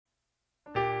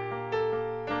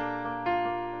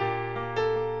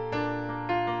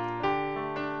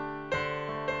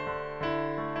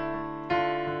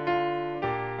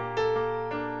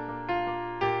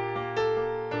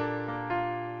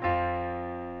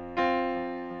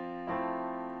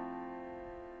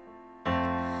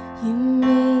You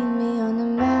meet me on the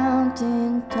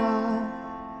mountain top.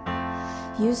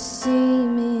 You see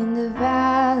me in the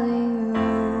valley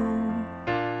low.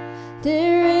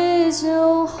 There is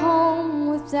no home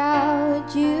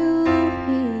without you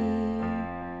here.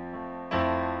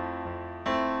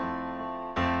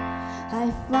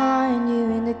 I find you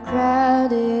in the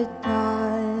crowded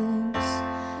nights.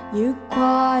 You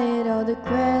quiet all the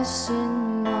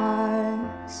question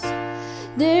marks.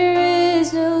 There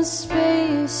is no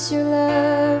space your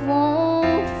love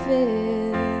won't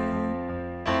fill.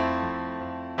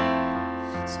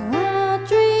 So I'll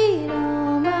trade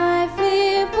all my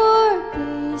fear for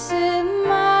peace of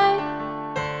mind.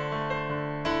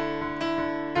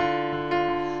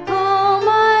 All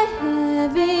my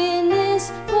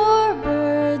heaviness for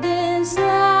burdens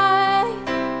light.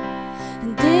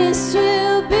 And this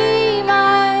will be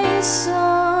my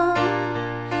song,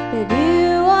 that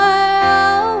you are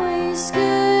always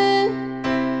good.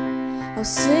 I'll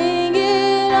sing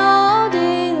it all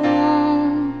day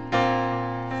long,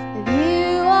 that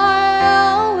you are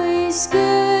always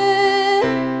good.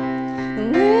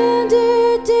 And when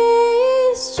the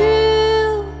day is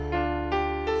true,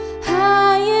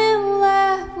 I am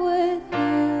left with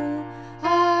you.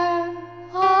 Are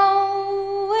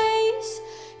always,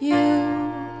 you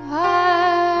are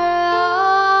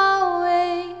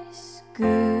always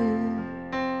good.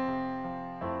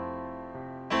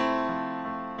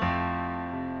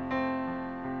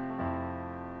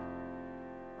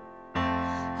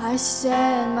 I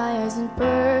set my eyes in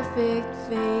perfect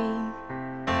faith.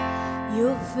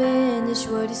 You'll finish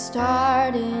what you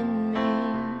start in me.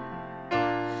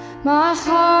 My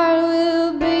heart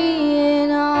will be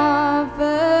an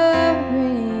offering.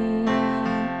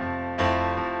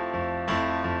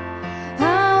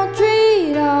 I'll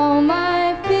trade all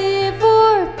my fear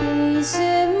for peace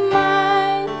of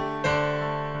mind.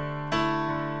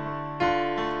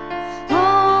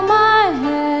 All my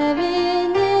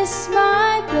heaviness,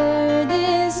 my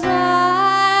burdens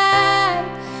light.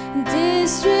 And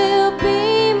this will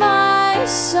be my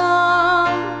song,